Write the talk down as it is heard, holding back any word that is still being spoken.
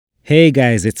Hey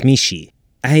guys, it's Mishi.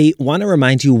 I want to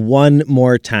remind you one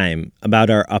more time about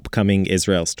our upcoming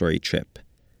Israel story trip.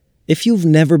 If you've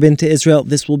never been to Israel,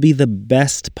 this will be the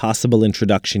best possible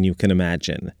introduction you can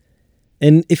imagine.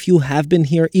 And if you have been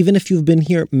here, even if you've been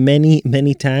here many,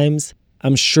 many times,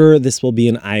 I'm sure this will be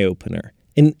an eye-opener,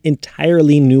 an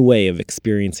entirely new way of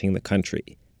experiencing the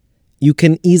country. You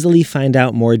can easily find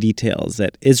out more details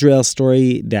at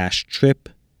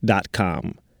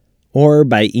israelstory-trip.com or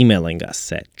by emailing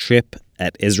us at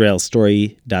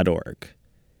trip@israelstory.org.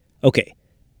 Okay,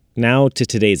 now to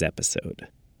today's episode.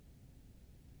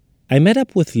 I met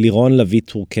up with Liron Lavit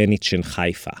Turkenich in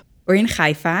Haifa. We're in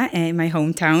Haifa, my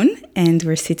hometown, and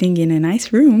we're sitting in a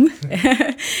nice room,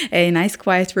 a nice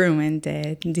quiet room, and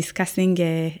discussing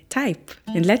type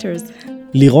and letters.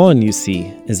 Liron, you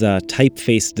see, is a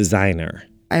typeface designer.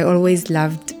 I always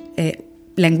loved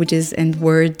languages and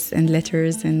words and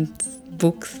letters and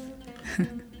books.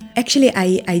 Actually,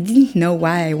 I didn't know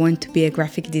why I want to be a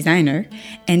graphic designer,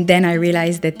 and then I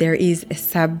realized that there is a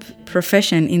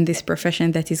sub-profession in this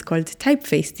profession that is called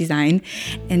typeface design,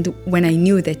 and when I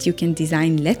knew that you can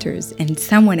design letters, and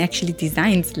someone actually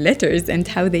designs letters and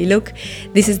how they look,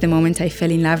 this is the moment I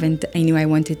fell in love, and I knew I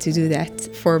wanted to do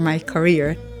that for my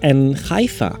career. And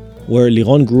Haifa, where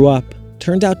Liron grew up,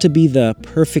 turned out to be the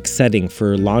perfect setting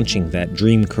for launching that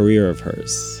dream career of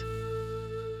hers.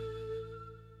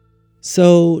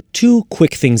 So, two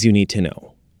quick things you need to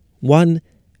know. One,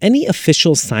 any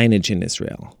official signage in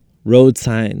Israel, road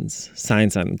signs,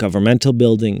 signs on governmental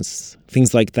buildings,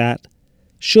 things like that,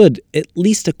 should, at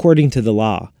least according to the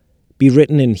law, be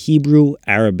written in Hebrew,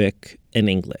 Arabic, and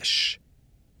English.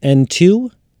 And two,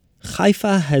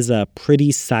 Haifa has a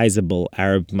pretty sizable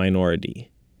Arab minority,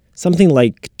 something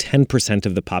like 10%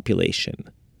 of the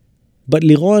population. But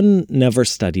Liron never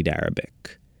studied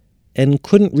Arabic, and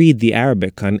couldn't read the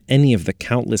Arabic on any of the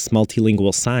countless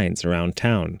multilingual signs around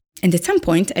town. And at some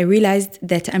point, I realized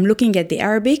that I'm looking at the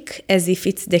Arabic as if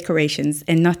it's decorations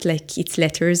and not like it's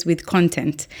letters with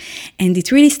content. And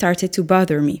it really started to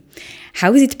bother me.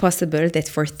 How is it possible that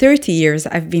for 30 years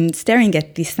I've been staring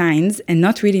at these signs and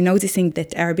not really noticing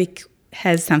that Arabic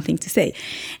has something to say?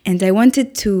 And I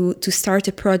wanted to start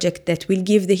a project that will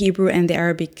give the Hebrew and the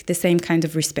Arabic the same kind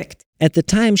of respect. At the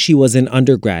time, she was an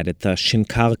undergrad at the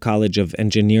Shinkar College of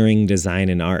Engineering, Design,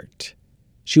 and Art.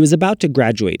 She was about to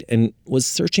graduate and was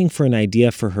searching for an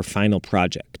idea for her final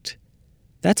project.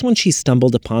 That's when she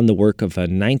stumbled upon the work of a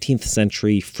 19th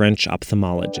century French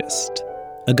ophthalmologist,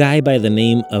 a guy by the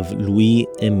name of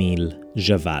Louis-Émile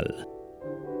Javal.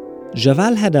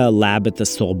 Javal had a lab at the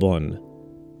Sorbonne,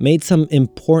 made some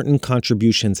important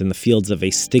contributions in the fields of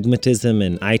astigmatism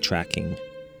and eye tracking,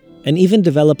 and even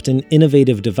developed an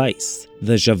innovative device,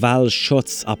 the Javal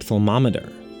Schutz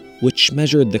ophthalmometer, which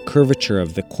measured the curvature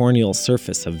of the corneal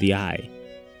surface of the eye.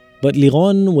 But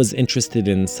Liron was interested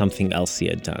in something else he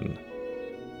had done,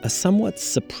 a somewhat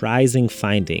surprising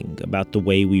finding about the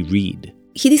way we read.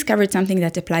 He discovered something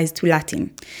that applies to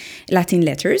Latin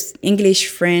letters, English,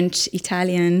 French,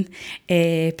 Italian,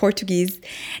 Portuguese.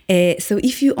 So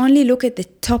if you only look at the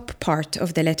top part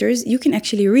of the letters, you can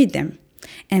actually read them.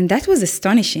 And that was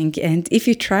astonishing. And if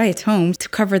you try at home to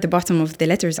cover the bottom of the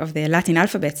letters of the Latin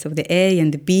alphabet, so the A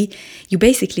and the B, you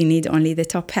basically need only the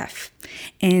top half.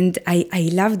 And I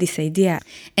love this idea.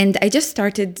 And I just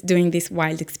started doing this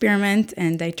wild experiment,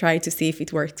 and I tried to see if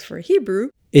it works for Hebrew.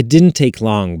 It didn't take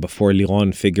long before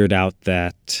Liron figured out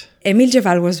that Émile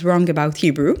Javal was wrong about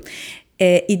Hebrew.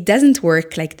 It doesn't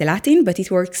work like the Latin, but it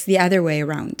works the other way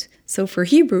around. So for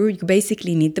Hebrew, you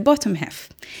basically need the bottom half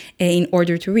in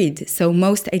order to read. So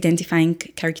most identifying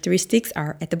characteristics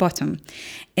are at the bottom.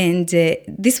 And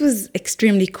this was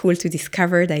extremely cool to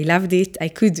discover. I loved it. I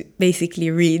could basically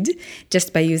read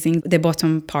just by using the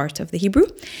bottom part of the Hebrew.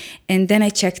 And then I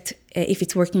checked if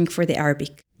it's working for the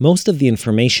Arabic. Most of the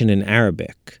information in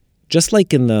Arabic, just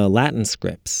like in the Latin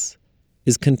scripts,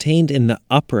 is contained in the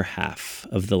upper half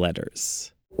of the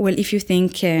letters. Well, if you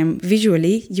think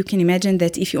visually, you can imagine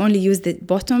that if you only use the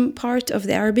bottom part of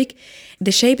the Arabic,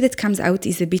 the shape that comes out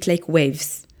is a bit like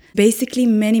waves. Basically,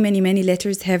 many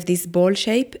letters have this ball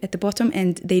shape at the bottom,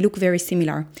 and they look very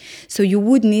similar. So you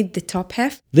would need the top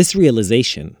half. This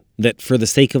realization that for the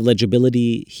sake of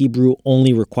legibility, Hebrew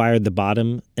only required the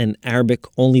bottom and Arabic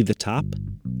only the top,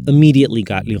 immediately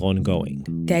got Liron going.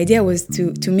 The idea was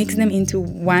to mix them into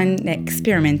one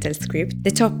experimental script.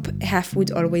 The top half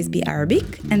would always be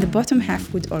Arabic, and the bottom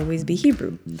half would always be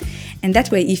Hebrew. And that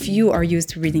way, if you are used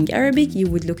to reading Arabic, you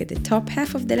would look at the top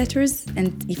half of the letters,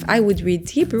 and if I would read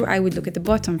Hebrew, I would look at the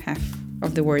bottom half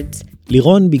of the words.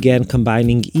 Liron began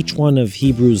combining each one of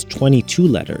Hebrew's 22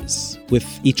 letters with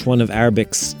each one of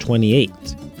Arabic's 28.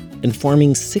 and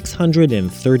forming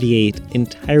 638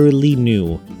 entirely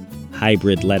new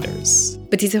hybrid letters.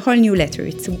 But it's a whole new letter.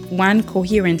 It's one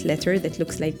coherent letter that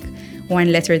looks like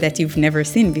one letter that you've never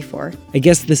seen before. I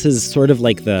guess this is sort of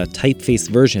like the typeface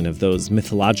version of those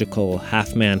mythological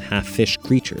half-man, half-fish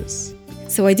creatures.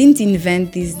 So I didn't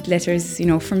invent these letters,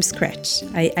 from scratch.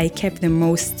 I kept the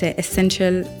most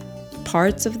essential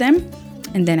parts of them,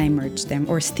 and then I merged them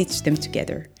or stitched them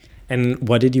together. And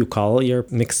what did you call your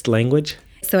mixed language?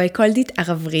 So I called it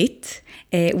Aravrit,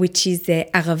 which is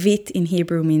Aravit in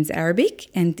Hebrew means Arabic,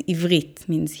 and Ivrit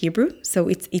means Hebrew. So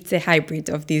it's a hybrid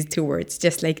of these two words,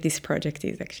 just like this project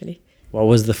is actually. What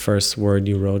was the first word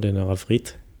you wrote in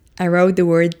Aravrit? I wrote the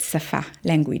word Safa,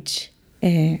 language.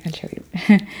 I'll show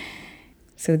you.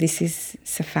 So this is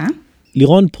Safa.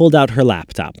 Liron pulled out her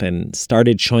laptop and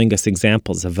started showing us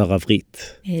examples of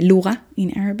Aravrit. Lura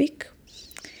in Arabic.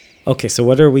 Okay, so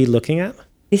what are we looking at?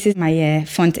 This is my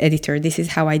font editor. This is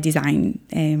how I design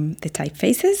the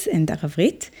typefaces and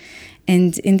Aravrit.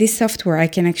 And in this software, I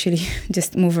can actually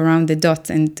just move around the dots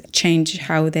and change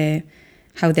how the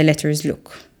letters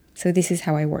look. So this is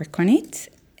how I work on it.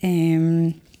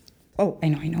 I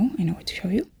know what to show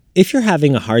you. If you're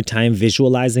having a hard time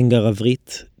visualizing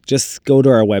Aravrit, just go to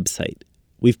our website.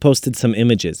 We've posted some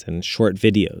images and short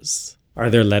videos. Are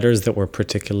there letters that were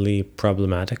particularly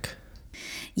problematic?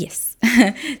 Yes.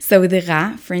 So the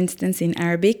Ra, for instance, in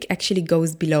Arabic, actually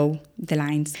goes below the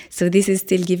lines. So this is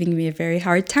still giving me a very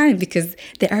hard time because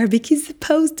the Arabic is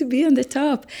supposed to be on the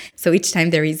top. So each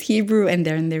time there is Hebrew and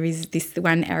then there is this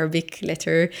one Arabic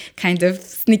letter kind of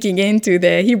sneaking into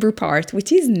the Hebrew part,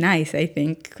 which is nice, I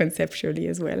think, conceptually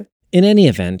as well. In any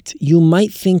event, you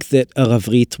might think that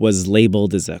Aravrit was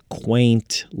labeled as a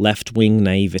quaint, left-wing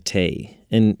naivete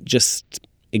and just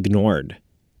ignored.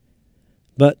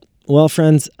 But well,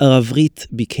 friends,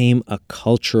 Aravrit became a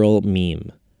cultural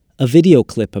meme. A video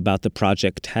clip about the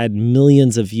project had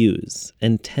millions of views,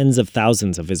 and tens of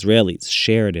thousands of Israelis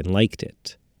shared and liked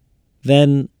it.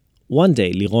 Then, one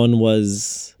day, Liron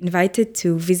was invited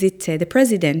to visit the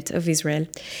president of Israel,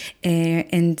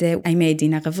 and I made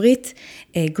in Aravrit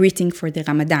a greeting for the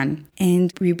Ramadan.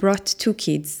 And we brought two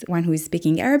kids, one who is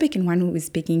speaking Arabic and one who is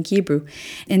speaking Hebrew.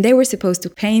 And they were supposed to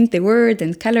paint the word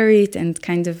and color it and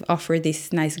kind of offer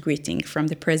this nice greeting from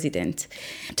the president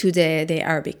to the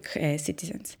Arabic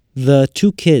citizens. The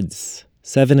two kids,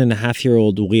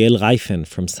 7.5-year-old Uriel Reifen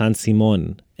from San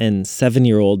Simon and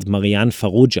 7-year-old Marianne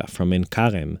Farouja from En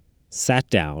Karem, sat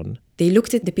down. They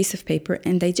looked at the piece of paper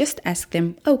and I just asked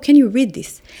them, can you read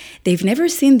this? They've never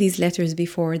seen these letters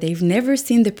before. They've never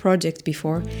seen the project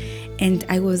before. And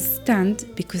I was stunned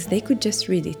because they could just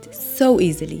read it so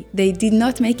easily. They did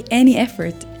not make any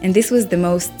effort. And this was the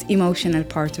most emotional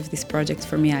part of this project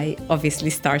for me. I obviously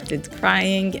started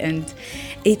crying and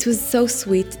it was so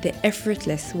sweet, the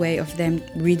effortless way of them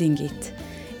reading it.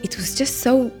 It was just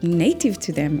so native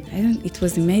to them. It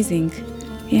was amazing.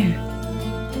 Yeah.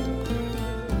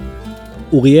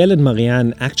 Uriel and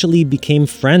Marianne actually became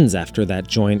friends after that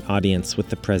joint audience with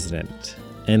the president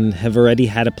and have already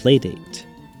had a play date.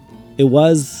 It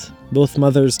was, both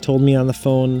mothers told me on the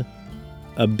phone,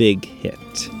 a big hit.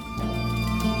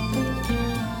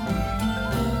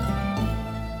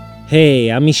 Hey,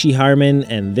 I'm Ishi Harman,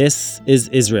 and this is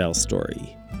Israel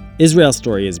Story. Israel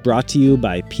Story is brought to you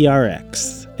by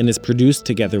PRX and is produced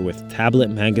together with Tablet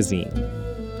Magazine.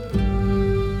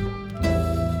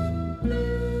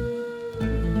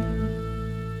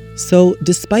 So,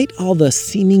 despite all the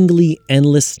seemingly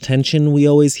endless tension we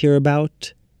always hear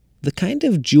about, the kind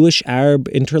of Jewish-Arab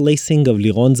interlacing of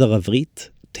Liron's Aravrit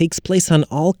takes place on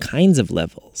all kinds of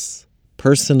levels: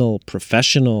 personal,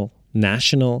 professional,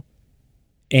 national.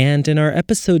 And in our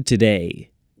episode today,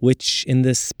 which in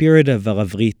the spirit of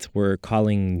Aravrit we're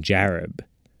calling Jarab,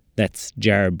 that's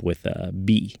Jarab with a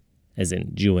B, as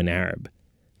in Jew and Arab,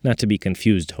 not to be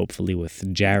confused, hopefully,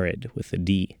 with Jared with a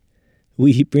D.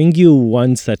 We bring you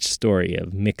one such story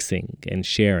of mixing and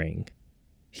sharing.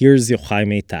 Here's Yochai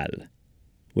Meital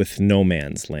with No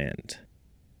Man's Land.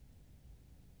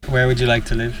 Where would you like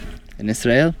to live? In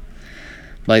Israel,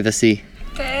 by the sea.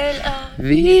 Tel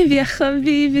Aviv, ya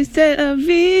Habibi, Tel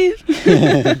Aviv.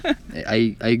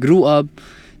 I grew up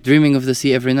dreaming of the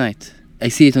sea every night. I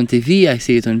see it on TV, I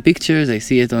see it on pictures, I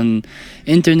see it on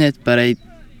internet, but I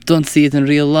don't see it in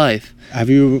real life. Have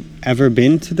you ever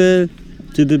been to the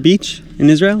beach in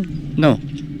Israel? No,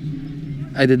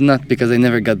 I did not because I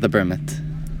never got the permit.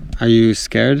 Are you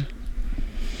scared?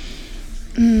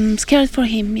 Scared for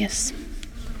him, yes.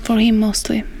 For him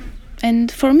mostly.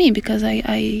 And for me, because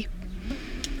I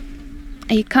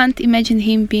can't imagine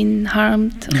him being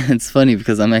harmed. It's funny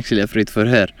because I'm actually afraid for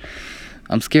her.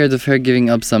 I'm scared of her giving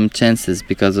up some chances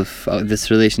because of this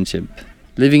relationship.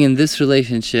 Living in this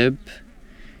relationship,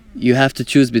 you have to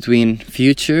choose between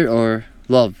future or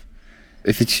love.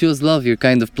 If you choose love, you're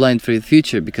kind of blind for the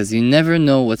future because you never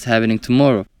know what's happening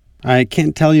tomorrow. I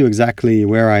can't tell you exactly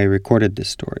where I recorded this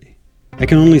story. I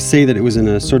can only say that it was in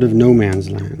a sort of no man's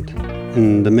land,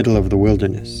 in the middle of the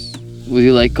wilderness. Would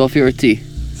you like coffee or tea?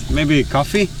 Maybe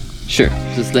coffee? Sure,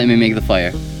 just let me make the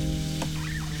fire.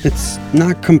 It's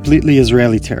not completely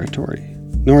Israeli territory,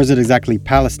 nor is it exactly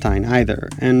Palestine either,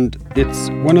 and it's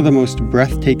one of the most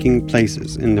breathtaking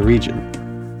places in the region,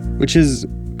 which is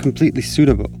completely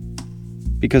suitable,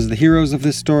 because the heroes of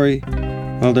this story,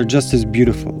 well, they're just as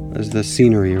beautiful as the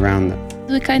scenery around them.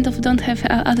 We kind of don't have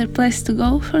other place to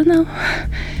go for now.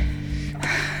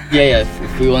 Yeah,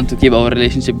 if we want to keep our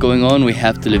relationship going on, we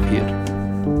have to live here.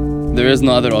 There is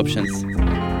no other options.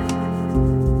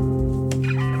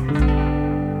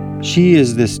 She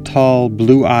is this tall,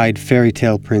 blue-eyed fairy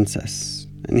tale princess,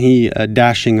 and he a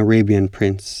dashing Arabian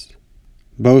prince.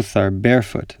 Both are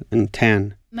barefoot and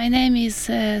tan. My name is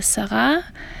Sarah.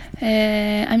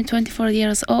 I'm 24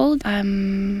 years old.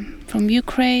 I'm from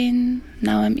Ukraine.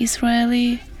 Now I'm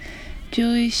Israeli,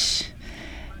 Jewish,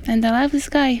 and I love this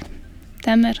guy,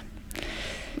 Tamer.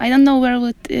 I don't know where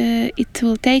it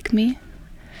will take me.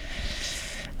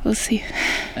 We'll see.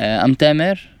 I'm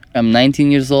Tamer. I'm 19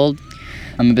 years old.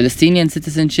 I'm a Palestinian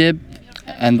citizenship,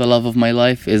 and the love of my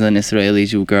life is an Israeli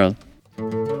Jew girl.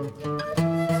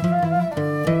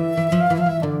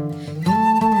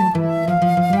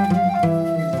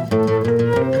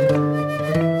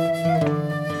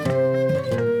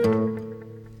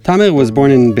 Tamer was born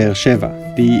in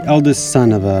Beersheba, the eldest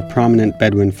son of a prominent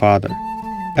Bedouin father.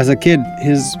 As a kid,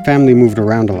 his family moved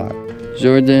around a lot.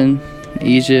 Jordan,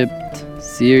 Egypt,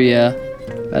 Syria,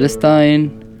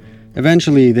 Palestine.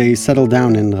 Eventually, they settled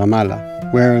down in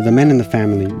Ramallah, where the men in the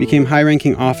family became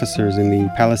high-ranking officers in the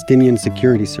Palestinian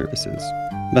security services.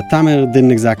 But Tamer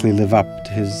didn't exactly live up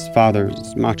to his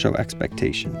father's macho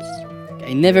expectations.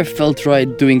 I never felt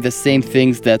right doing the same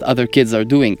things that other kids are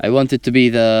doing. I wanted to be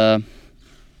the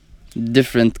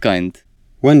different kind.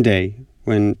 One day,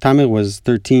 when Tamer was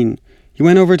 13, he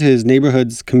went over to his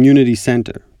neighborhood's community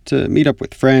center to meet up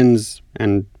with friends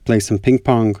and play some ping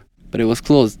pong. But it was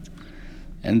closed.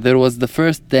 And there was the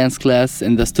first dance class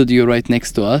in the studio right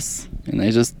next to us. And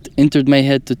I just entered my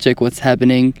head to check what's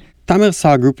happening. Tamer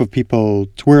saw a group of people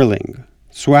twirling,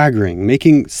 swaggering,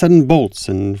 making sudden bolts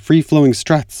and free-flowing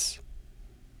struts.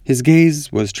 His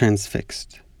gaze was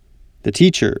transfixed. The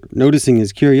teacher, noticing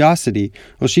his curiosity,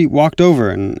 well, she walked over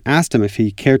and asked him if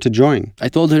he cared to join. I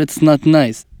told her it's not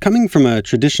nice. Coming from a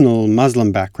traditional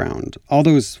Muslim background, all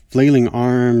those flailing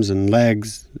arms and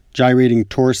legs, gyrating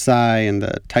torsi and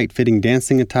the tight-fitting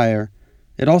dancing attire,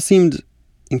 it all seemed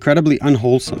incredibly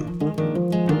unwholesome.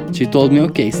 She told me,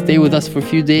 okay, stay with us for a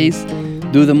few days,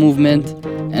 do the movement,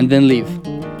 and then leave.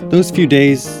 Those few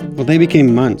days, well, they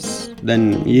became months,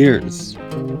 then years.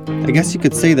 I guess you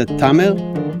could say that Tamer,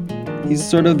 he's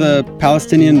sort of the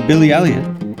Palestinian Billy Elliot.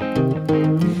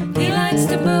 He likes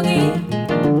to boogie.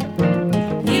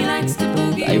 He likes to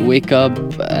boogie. I wake up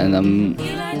and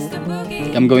He likes to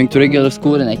boogie. I'm going to regular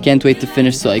school and I can't wait to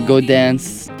finish, so I go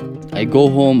dance. I go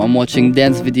home, I'm watching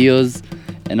dance videos,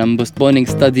 and I'm postponing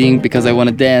studying because I want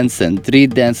to dance and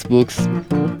read dance books.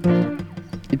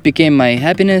 It became my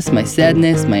happiness, my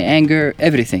sadness, my anger,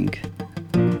 everything.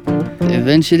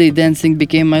 Eventually, dancing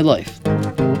became my life.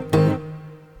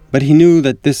 But he knew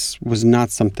that this was not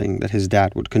something that his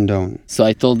dad would condone. So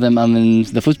I told them I'm in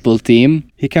the football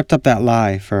team. He kept up that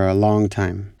lie for a long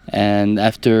time. And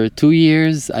after 2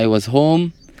 years, I was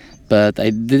home, but I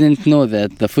didn't know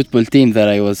that the football team that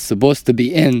I was supposed to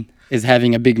be in is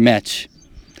having a big match.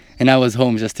 And I was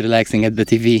home just relaxing at the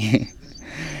TV.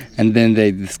 And then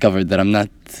they discovered that I'm not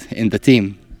in the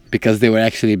team because they were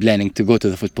actually planning to go to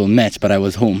the football match, but I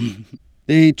was home.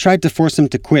 They tried to force him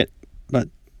to quit, but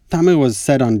Tamer was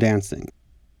set on dancing.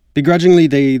 Begrudgingly,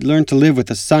 they learned to live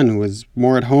with a son who was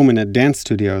more at home in a dance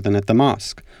studio than at the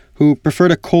mosque, who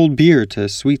preferred a cold beer to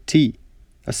sweet tea,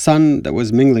 a son that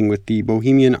was mingling with the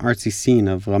bohemian artsy scene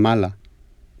of Ramallah.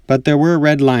 But there were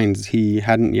red lines he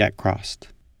hadn't yet crossed.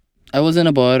 I was in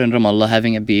a bar in Ramallah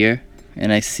having a beer,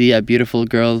 and I see a beautiful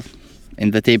girl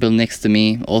in the table next to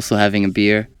me also having a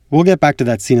beer. We'll get back to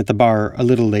that scene at the bar a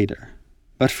little later.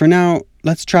 But for now,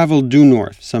 let's travel due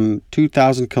north, some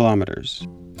 2,000 kilometers,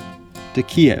 to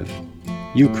Kiev,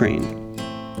 Ukraine,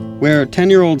 where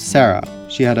 10-year-old Sarah,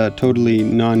 she had a totally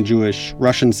non-Jewish,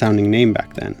 Russian-sounding name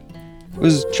back then,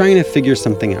 was trying to figure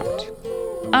something out.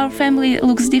 Our family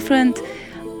looks different.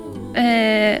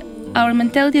 Our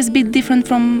mentality is a bit different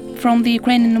from the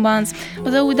Ukrainian ones.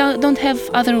 Although we don't have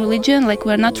other religion, like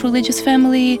we're not religious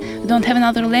family, we don't have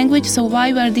another language, so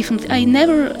why we're different? I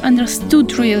never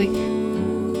understood really.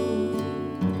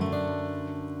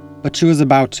 But she was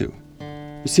about to.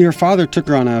 You see, her father took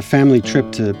her on a family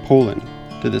trip to Poland,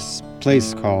 to this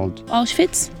place called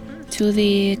Auschwitz, to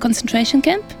the concentration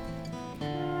camp.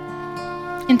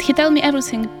 And he told me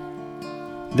everything.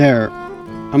 There,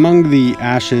 among the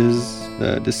ashes,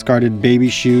 the discarded baby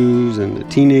shoes, and the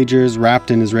teenagers wrapped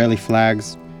in Israeli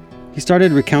flags, he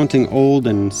started recounting old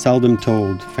and seldom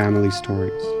told family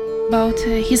stories. About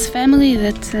his family,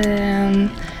 that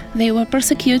they were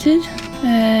persecuted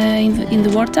in the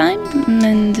wartime,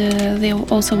 and they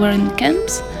also were in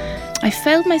camps. I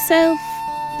felt myself,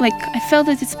 I felt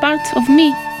that it's part of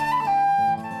me.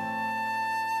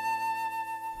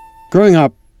 Growing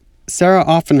up, Sarah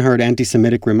often heard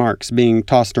anti-Semitic remarks being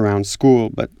tossed around school,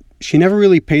 but she never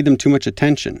really paid them too much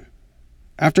attention.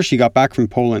 After she got back from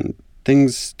Poland,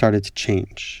 things started to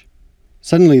change.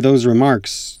 Suddenly, those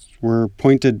remarks were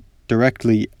pointed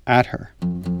directly at her.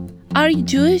 Are you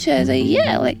Jewish? I say,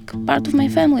 yeah, part of my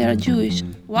family are Jewish.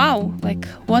 Wow,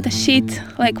 what a shit,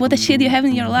 what a shit you have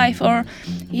in your life. Or,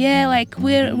 yeah,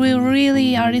 we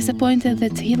really are disappointed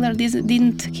that Hitler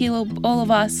didn't kill all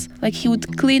of us. He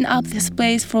would clean up this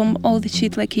place from all the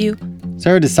shit like you.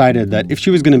 Sarah decided that if she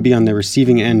was going to be on the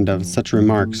receiving end of such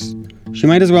remarks, she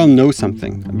might as well know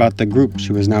something about the group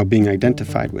she was now being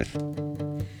identified with.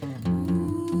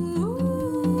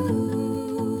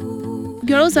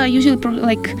 Girls are usually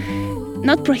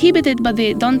not prohibited, but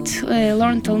they don't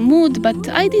learn Talmud. But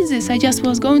I did this. I just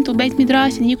was going to Beit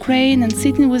Midrash in Ukraine and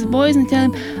sitting with boys and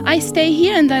telling them, I stay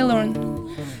here and I learn.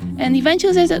 And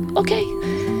eventually I said, okay.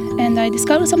 And I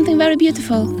discovered something very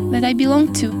beautiful that I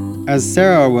belong to. As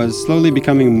Sarah was slowly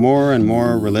becoming more and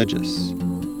more religious,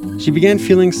 she began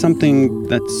feeling something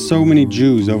that so many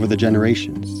Jews over the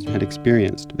generations had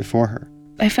experienced before her.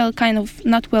 I felt kind of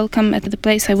not welcome at the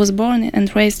place I was born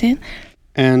and raised in.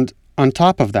 And on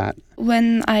top of that,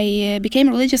 when I became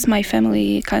religious, my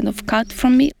family kind of cut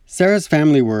from me. Sarah's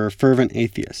family were fervent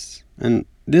atheists, and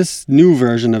this new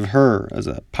version of her as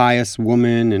a pious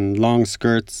woman in long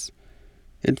skirts,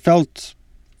 it felt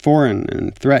foreign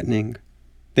and threatening.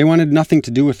 They wanted nothing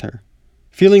to do with her.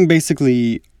 Feeling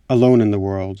basically alone in the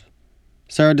world,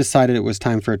 Sarah decided it was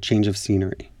time for a change of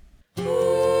scenery.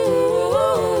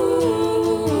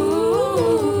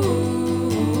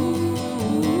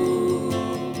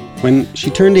 When she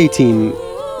turned 18,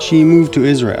 she moved to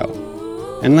Israel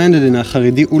and landed in a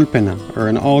Haredi ulpana, or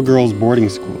an all-girls boarding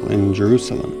school in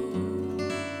Jerusalem.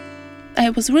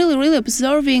 I was really, really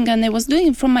observing, and I was doing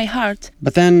it from my heart.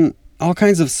 But then, all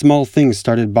kinds of small things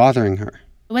started bothering her.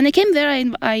 When I came there,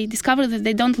 I discovered that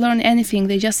they don't learn anything.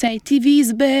 They just say, TV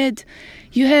is bad,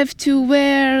 you have to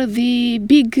wear the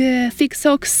big, thick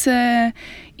socks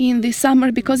in the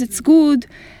summer because it's good.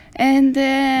 And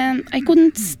I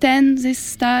couldn't stand this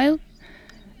style,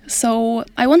 so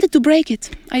I wanted to break it.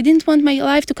 I didn't want my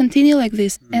life to continue like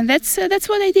this, and that's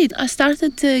what I did. I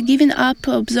started giving up,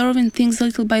 observing things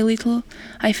little by little.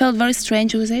 I felt very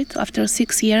strange with it after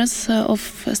 6 years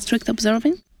of strict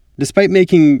observing. Despite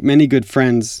making many good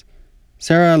friends,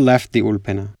 Sarah left the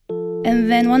ulpana.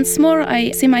 And then once more,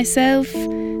 I see myself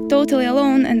totally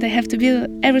alone, and I have to build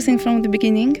everything from the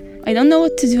beginning. I don't know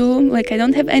what to do, I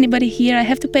don't have anybody here, I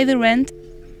have to pay the rent.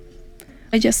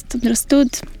 I just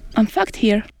understood, I'm fucked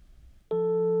here.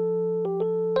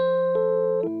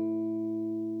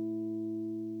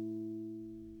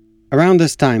 Around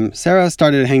this time, Sarah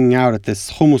started hanging out at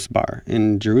this hummus bar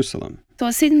in Jerusalem. So I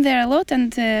was sitting there a lot,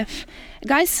 and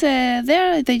guys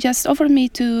there, they just offered me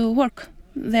to work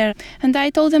there. And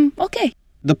I told them, okay.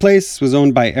 The place was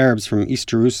owned by Arabs from East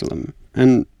Jerusalem,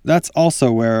 and that's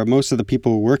also where most of the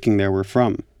people working there were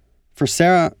from. For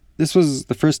Sarah, this was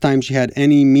the first time she had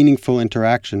any meaningful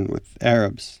interaction with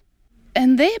Arabs.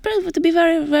 And they appeared to be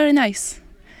very, very nice.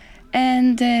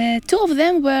 And 2 of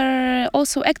them were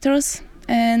also actors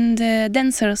and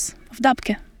dancers of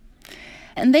Dabke.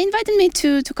 And they invited me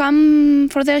to come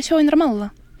for their show in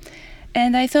Ramallah.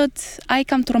 And I thought, I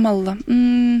come to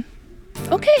Ramallah.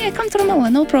 Okay, I come to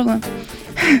Ramallah, no problem.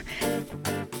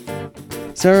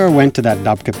 Sarah went to that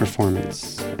Dabke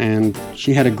performance, and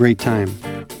she had a great time.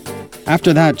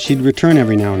 After that, she'd return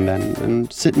every now and then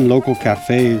and sit in local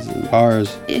cafes and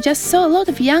bars. I just saw a lot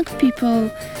of young people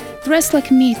dressed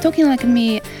like me, talking like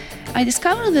me. I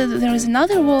discovered that there is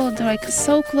another world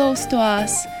so close to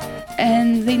us,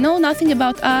 and they know nothing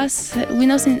about us, we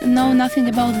know nothing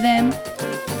about them.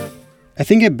 I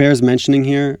think it bears mentioning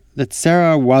here that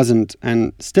Sarah wasn't,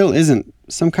 and still isn't,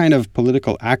 some kind of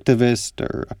political activist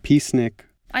or a peacenik.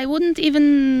 I wouldn't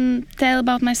even tell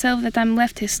about myself that I'm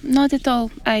leftist. Not at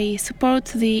all. I support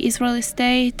the Israeli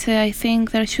state. I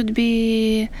think there should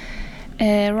be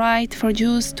a right for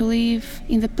Jews to live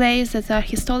in the place that are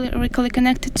historically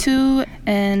connected to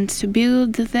and to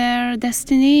build their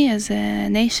destiny as a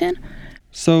nation.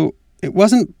 So it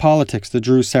wasn't politics that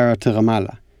drew Sarah to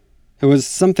Ramallah. It was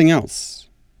something else.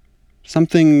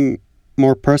 Something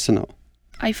more personal.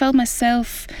 I felt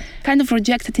myself kind of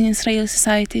rejected in Israeli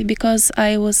society because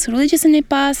I was religious in the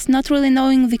past, not really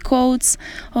knowing the codes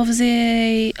of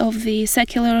the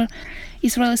secular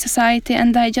Israeli society,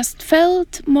 and I just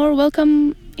felt more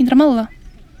welcome in Ramallah.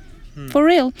 For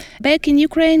real. Back in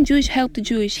Ukraine, Jewish helped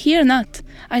Jewish. Here, not.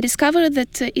 I discovered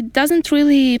that it doesn't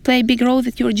really play a big role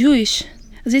that you're Jewish.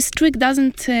 This trick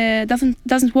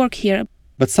doesn't work here.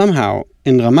 But somehow,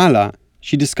 in Ramallah,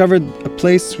 she discovered a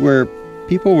place where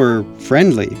people were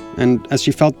friendly and, as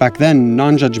she felt back then,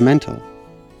 non-judgmental.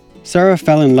 Sarah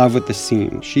fell in love with the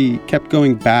scene. She kept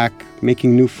going back,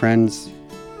 making new friends.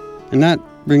 And that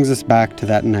brings us back to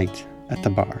that night at the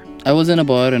bar. I was in a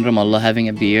bar in Ramallah having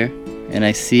a beer, and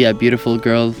I see a beautiful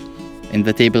girl in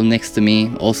the table next to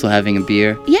me, also having a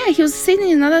beer. Yeah, he was sitting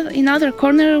in another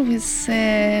corner with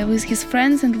his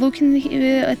friends and looking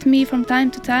at me from time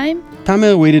to time.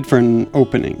 Tamer waited for an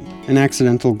opening, an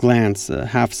accidental glance, a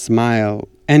half smile,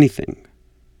 anything.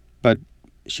 But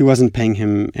she wasn't paying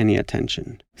him any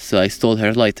attention. So I stole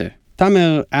her lighter.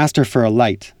 Tamer asked her for a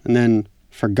light and then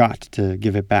forgot to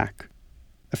give it back.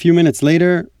 A few minutes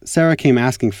later, Sarah came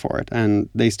asking for it and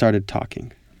they started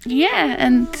talking. Yeah,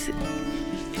 and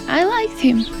I liked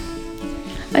him.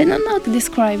 I don't know how to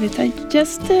describe it.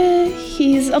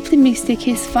 He's optimistic,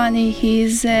 he's funny,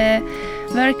 he's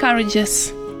very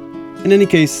courageous. In any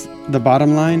case, the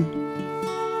bottom line?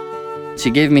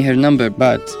 She gave me her number,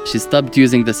 But she stopped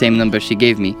using the same number she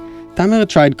gave me. Tamer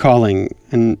tried calling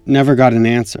and never got an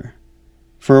answer.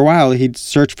 For a while, he'd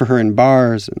search for her in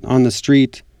bars and on the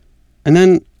street. And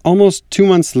then, almost 2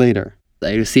 months later,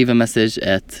 I receive a message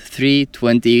at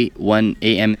 3:21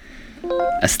 a.m.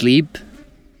 Asleep?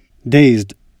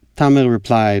 dazed, Tamer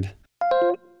replied,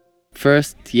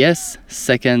 First, yes.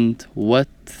 Second, what?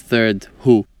 Third,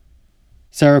 who?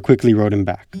 Sarah quickly wrote him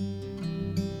back.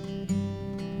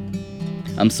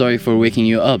 I'm sorry for waking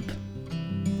you up.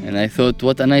 And I thought,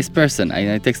 what a nice person.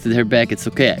 I texted her back, it's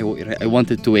okay. I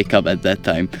wanted to wake up at that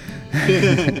time.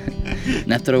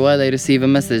 And after a while, I receive a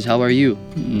message, how are you?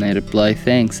 And I reply,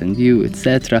 thanks, and you,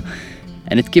 etc.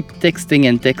 And it kept texting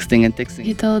and texting and texting.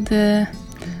 He told,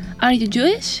 are you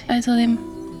Jewish? I told him,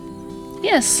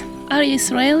 yes. Are you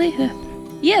Israeli?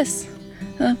 Yes.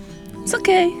 It's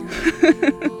okay.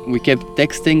 We kept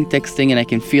texting, and I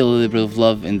can feel a little bit of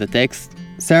love in the text.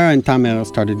 Sarah and Tamer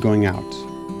started going out,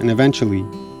 and eventually,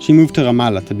 she moved to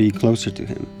Ramallah to be closer to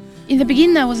him. In the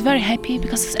beginning, I was very happy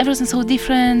because everything's so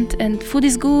different and food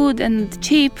is good and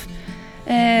cheap.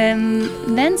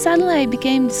 Then suddenly I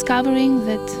became discovering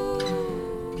that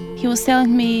he was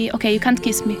telling me, okay, you can't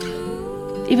kiss me,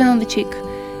 even on the cheek.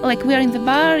 Like, we are in the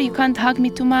bar, you can't hug me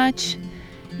too much.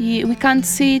 We can't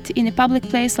sit in a public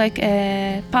place like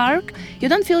a park. You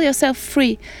don't feel yourself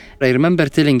free. I remember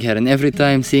telling her, and every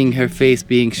time seeing her face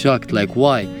being shocked, like,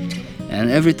 why? And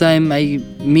every time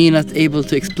me not able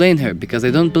to explain her, because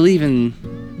I don't believe in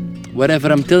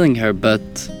whatever I'm telling her, but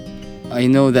I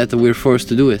know that we're forced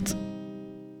to do it.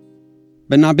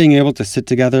 But not being able to sit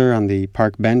together on the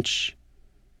park bench,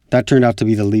 that turned out to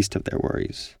be the least of their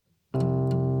worries.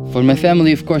 For my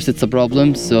family, of course, it's a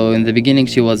problem. So in the beginning,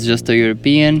 she was just a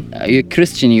European, a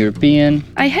Christian European.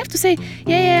 I have to say,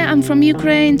 yeah, I'm from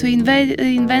Ukraine, to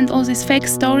invent all these fake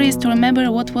stories, to remember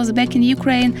what was back in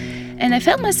Ukraine. And I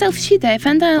felt myself shit. I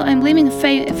felt I'm living a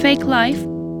fake life.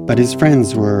 But his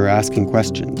friends were asking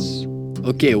questions.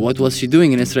 Okay, what was she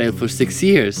doing in Israel for 6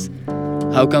 years?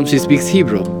 How come she speaks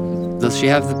Hebrew? Does she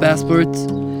have the passport?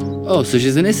 Oh, so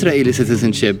she's an Israeli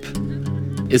citizenship.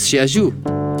 Is she a Jew?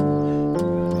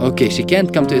 Okay, she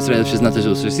can't come to Israel if she's not a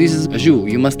Jew. So she's a Jew.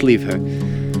 You must leave her.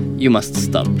 You must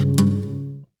stop.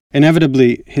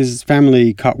 Inevitably, his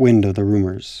family caught wind of the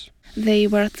rumors. They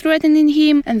were threatening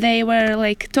him, and they were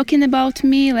like talking about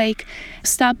me, like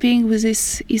stopping with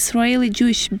this Israeli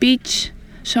Jewish bitch,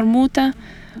 Sharmuta.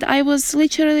 I was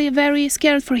literally very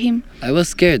scared for him. I was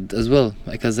scared as well,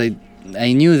 because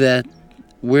I knew that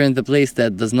we're in the place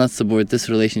that does not support this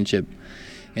relationship.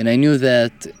 And I knew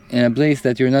that in a place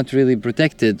that you're not really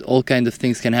protected, all kinds of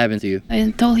things can happen to you.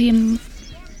 I told him,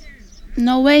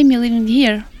 no way me living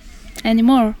here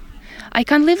anymore. I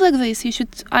can't live like this. You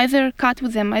should either cut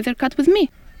with them, either cut with me.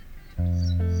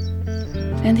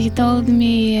 And he told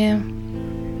me,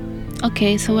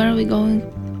 okay, so where are we going?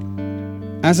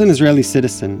 As an Israeli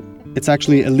citizen, it's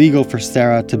actually illegal for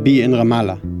Sarah to be in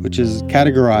Ramallah, which is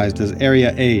categorized as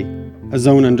Area A, a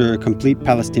zone under complete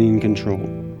Palestinian control.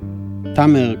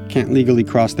 Tamer can't legally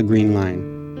cross the Green Line.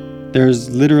 There's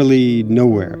literally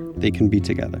nowhere they can be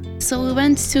together. So we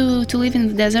went to live in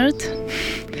the desert,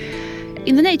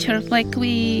 in the nature. Like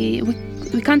we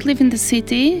can't live in the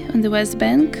city on the West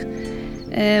Bank.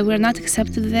 We're not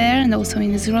accepted there, and also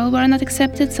in Israel we're not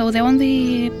accepted. So the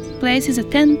only place is a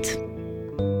tent.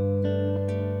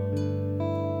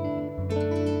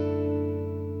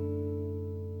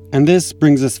 And this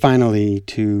brings us finally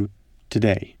to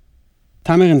today.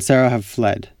 Tamer and Sarah have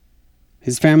fled.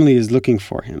 His family is looking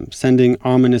for him, sending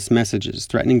ominous messages,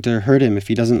 threatening to hurt him if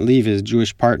he doesn't leave his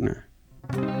Jewish partner.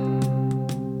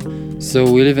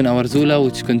 So we live in our Zula,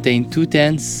 which contains 2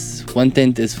 tents. One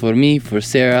tent is for me, for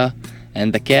Sarah,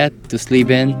 and the cat to sleep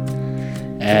in.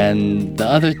 And the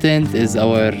other tent is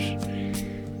our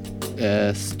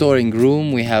storing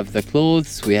room. We have the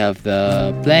clothes, we have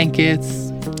the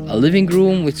blankets, a living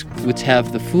room which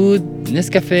have the food,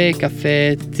 Nescafe,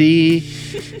 cafe, tea,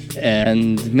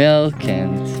 and milk,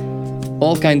 and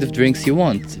all kinds of drinks you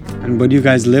want. And what do you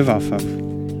guys live off of?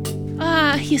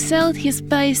 He sold his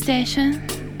pay station,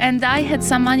 and I had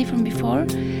some money from before.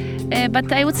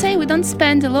 But I would say we don't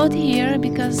spend a lot here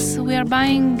because we are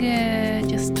buying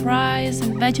just rice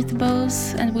and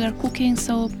vegetables, and we are cooking,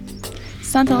 so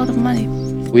it's not a lot of money.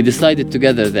 We decided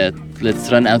together that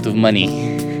let's run out of money.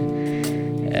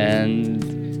 And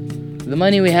the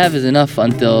money we have is enough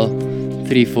until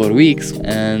 3-4 weeks,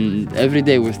 and every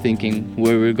day we're thinking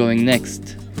where we're going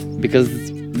next,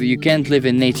 because you can't live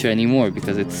in nature anymore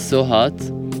because it's so hot.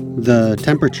 The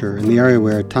temperature in the area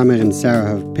where Tamer and Sarah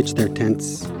have pitched their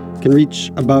tents can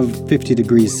reach above 50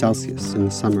 degrees Celsius in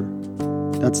the summer.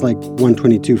 That's like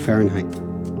 122 Fahrenheit.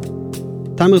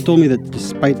 Tamer told me that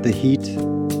despite the heat,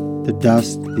 the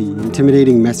dust, the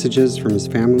intimidating messages from his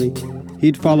family,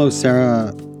 he'd follow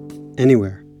Sarah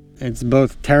anywhere. It's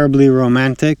both terribly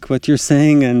romantic, what you're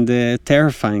saying, and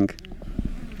terrifying.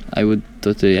 I would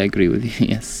totally agree with you,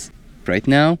 yes. Right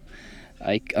now,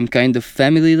 I'm kind of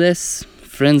familyless,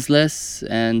 friendsless,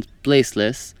 and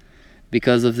placeless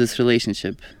because of this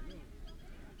relationship.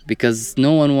 Because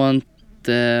no one wants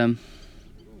a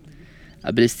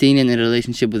Palestinian in a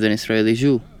relationship with an Israeli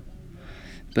Jew.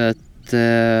 But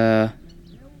I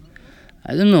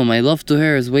don't know, my love to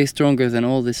her is way stronger than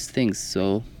all these things,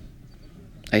 so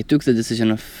I took the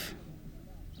decision of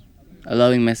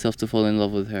allowing myself to fall in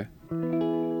love with her.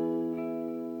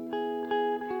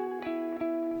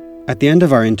 At the end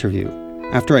of our interview,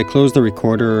 after I closed the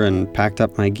recorder and packed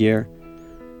up my gear,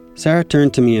 Sarah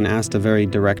turned to me and asked a very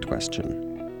direct question.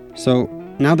 So,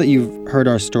 now that you've heard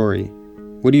our story,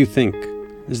 what do you think?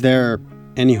 Is there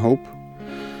any hope?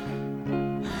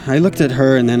 I looked at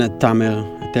her and then at Tamer,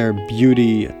 at their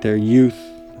beauty, at their youth.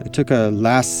 I took a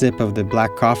last sip of the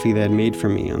black coffee they had made for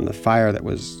me on the fire that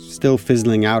was still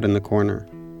fizzling out in the corner.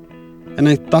 And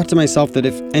I thought to myself that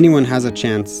if anyone has a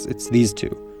chance, it's these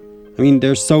two. I mean,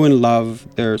 they're so in love,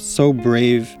 they're so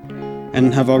brave,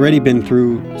 and have already been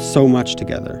through so much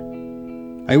together.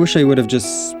 I wish I would have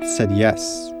just said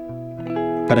yes.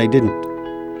 But I didn't.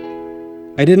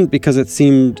 I didn't because it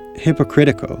seemed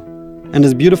hypocritical. And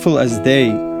as beautiful as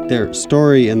their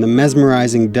story, and the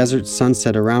mesmerizing desert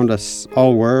sunset around us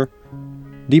all were,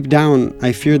 deep down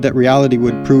I feared that reality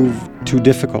would prove too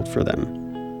difficult for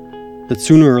them. That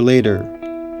sooner or later,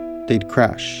 they'd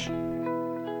crash.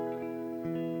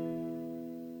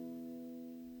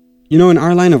 You know, in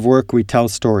our line of work, we tell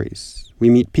stories. We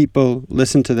meet people,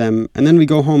 listen to them, and then we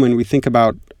go home and we think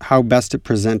about how best to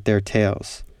present their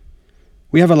tales.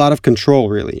 We have a lot of control,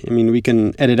 really. I mean, we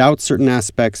can edit out certain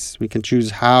aspects, we can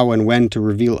choose how and when to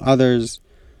reveal others,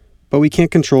 but we can't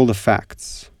control the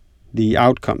facts, the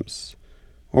outcomes,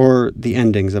 or the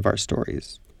endings of our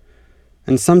stories.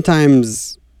 And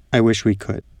sometimes I wish we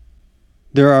could.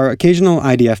 There are occasional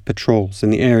IDF patrols in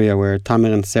the area where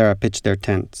Tamer and Sarah pitched their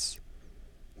tents.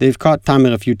 They've caught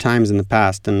Tamer a few times in the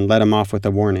past and let him off with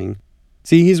a warning.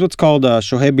 See, he's what's called a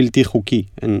shohe bilti chuki,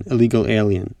 an illegal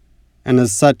alien. And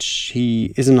as such,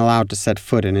 he isn't allowed to set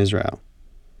foot in Israel.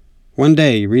 One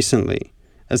day, recently,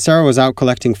 as Sarah was out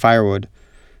collecting firewood,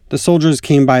 the soldiers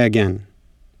came by again.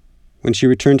 When she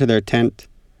returned to their tent,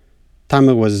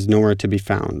 Tamer was nowhere to be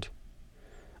found.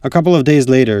 A couple of days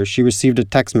later, she received a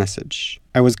text message.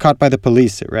 "I was caught by the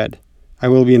police," it read. "I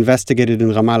will be investigated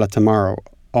in Ramallah tomorrow.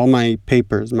 All my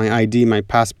papers, my ID, my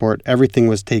passport, everything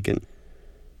was taken.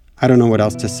 I don't know what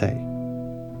else to say."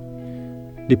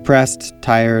 Depressed,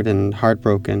 tired, and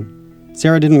heartbroken,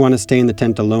 Sarah didn't want to stay in the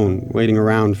tent alone, waiting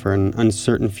around for an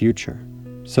uncertain future.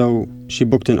 So she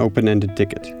booked an open-ended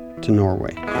ticket to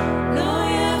Norway. לא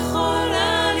יכול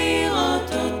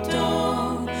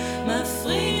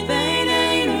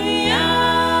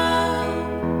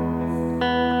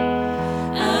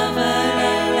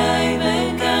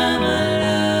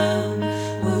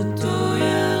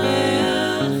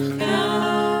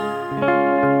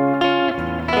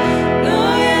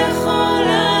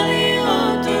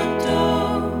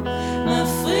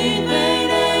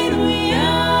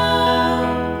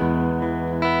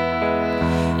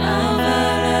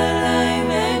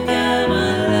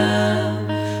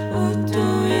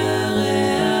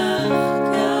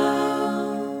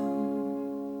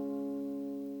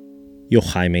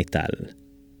Yochai Meital.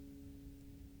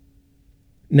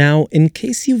 Now, in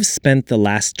case you've spent the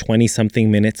last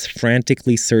 20-something minutes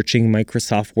frantically searching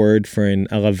Microsoft Word for an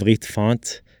Aravrit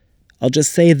font, I'll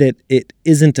just say that it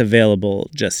isn't available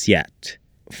just yet.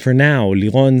 For now,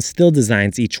 Liron still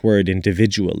designs each word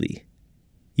individually,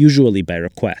 usually by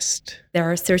request.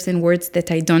 There are certain words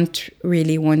that I don't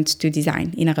really want to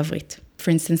design in Aravrit.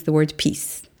 For instance, the word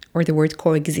peace or the word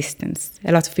coexistence.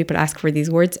 A lot of people ask for these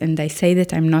words, and I say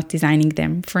that I'm not designing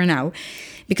them for now,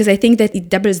 because I think that it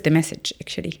doubles the message,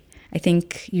 actually. I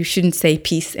think you shouldn't say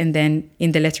peace and then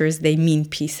in the letters they mean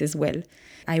peace as well.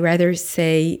 I rather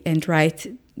say and write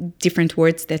different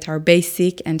words that are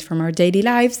basic and from our daily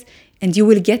lives, and you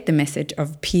will get the message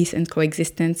of peace and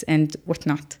coexistence and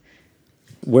whatnot.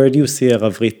 Where do you see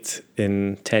Aravrit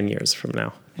in 10 years from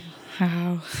now?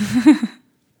 Wow.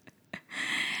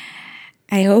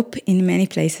 I hope in many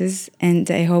places,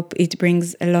 and I hope it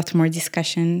brings a lot more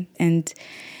discussion, and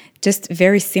just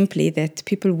very simply that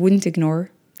people wouldn't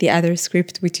ignore the other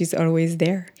script which is always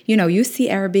there. You know, you see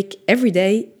Arabic every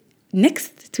day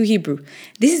next to Hebrew.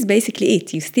 This is basically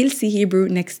it. You still see Hebrew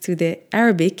next to the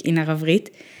Arabic in Aravrit,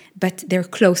 but they're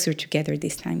closer together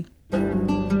this time.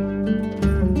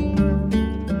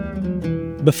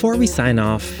 Before we sign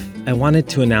off, I wanted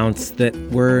to announce that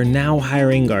we're now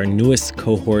hiring our newest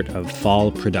cohort of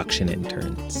fall production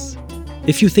interns.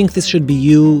 If you think this should be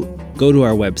you, go to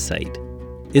our website,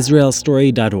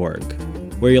 israelstory.org,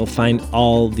 where you'll find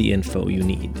all the info you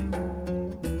need.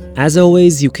 As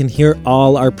always, you can hear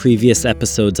all our previous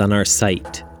episodes on our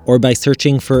site, or by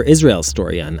searching for Israel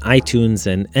Story on iTunes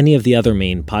and any of the other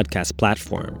main podcast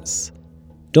platforms.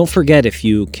 Don't forget, if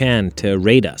you can, to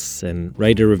rate us and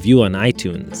write a review on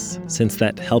iTunes, since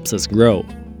that helps us grow.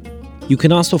 You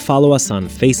can also follow us on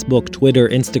Facebook, Twitter,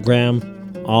 Instagram,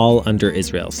 all under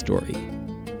Israel Story.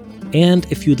 And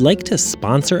if you'd like to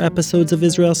sponsor episodes of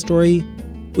Israel Story,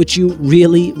 which you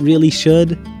really, really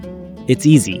should, it's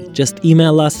easy. Just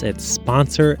email us at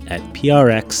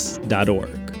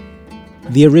sponsor@prx.org.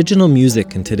 The original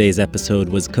music in today's episode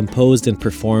was composed and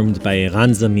performed by Eran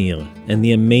Zamir and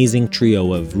the amazing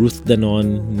trio of Ruth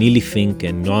Danon, Nili, Fink,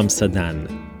 and Noam Sadan.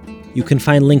 You can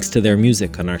find links to their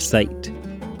music on our site.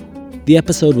 The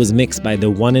episode was mixed by the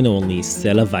one and only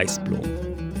Sela Waisblum.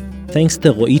 Thanks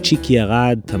to Roichi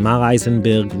Kiarad, Tamar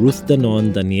Eisenberg, Ruth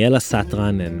Danon, Daniela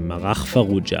Satran, and Marach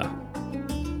Faruja.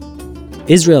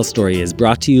 Israel Story is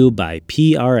brought to you by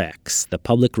PRX, the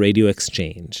Public Radio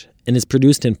Exchange, and is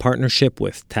produced in partnership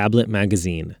with Tablet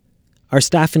Magazine. Our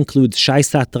staff includes Shai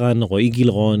Satran, Roy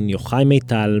Gilron, Yochai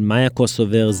Meital, Maya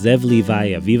Kosover, Zev Levi,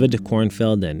 Aviva de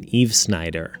Kornfeld, and Eve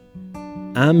Snyder.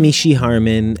 I'm Mishi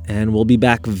Harman, and we'll be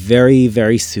back very,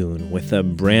 very soon with a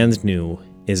brand new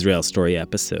Israel Story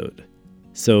episode.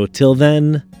 So till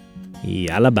then,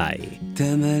 yalla bye.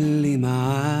 تملي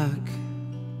معاك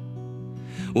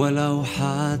ولو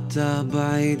حتى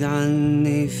بعيد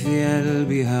عني في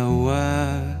قلبي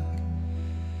هواك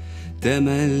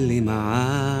تملي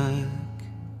معاك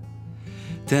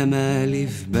تملي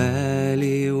في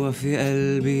بالي وفي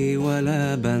قلبي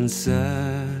ولا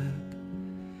بنساك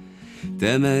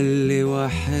تملي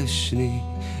وحشني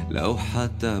لو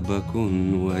حتى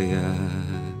بكون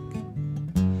وياك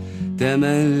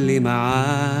تملي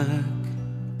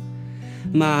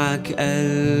معاك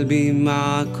قلبي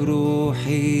معاك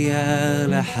روحي يا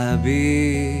أغلى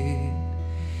حبيب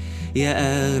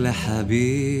يا أغلى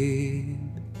حبيب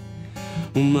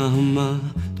ومهما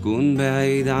تكون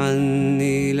بعيد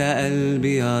عني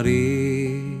لقلبي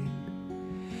قريب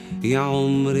يا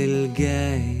عمر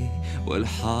الجاي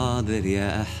والحاضر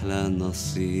يا أحلى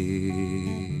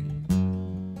نصيب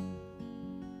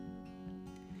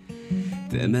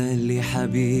تملي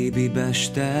حبيبي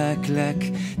بشتاق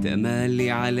لك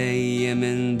تملي علي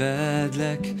من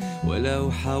بدلك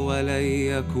ولو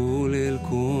حوالي كل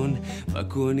الكون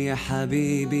بكون يا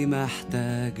حبيبي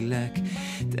محتاج لك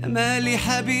تملي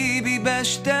حبيبي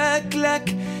بشتاق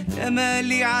لك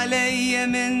تملي علي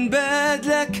من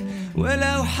بدلك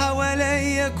ولو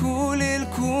حوالي كل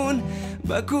الكون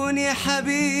بكون يا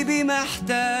حبيبي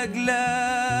محتاج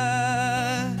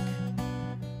لك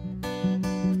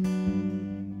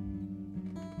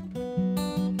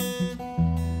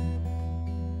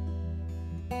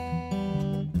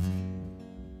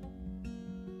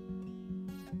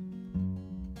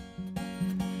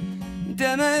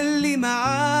تملي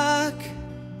معاك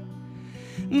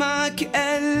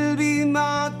قلبي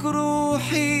معاك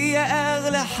روحي يا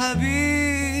أغلى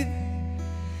حبيب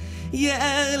يا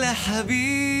أغلى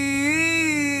حبيب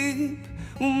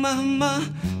ومهما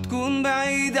تكون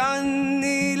بعيد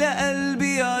عني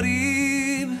لقلبي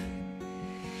قريب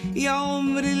يا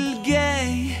عمر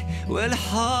الجاي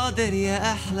والحاضر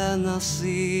يا أحلى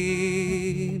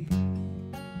نصيب.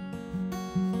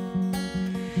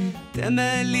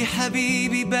 تملي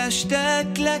حبيبي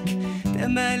بشتاق لك،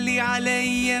 تملي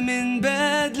عليا من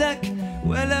بدلك،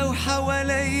 ولو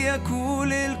حواليا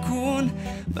كل الكون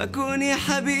بكون يا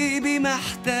حبيبي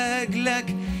محتاج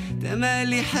لك.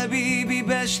 تملي حبيبي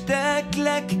بشتاق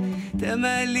لك،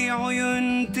 تملي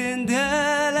عيون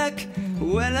تندهلك،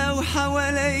 ولو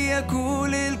حواليا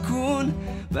كل الكون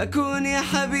بكون يا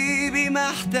حبيبي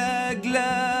محتاج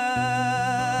لك.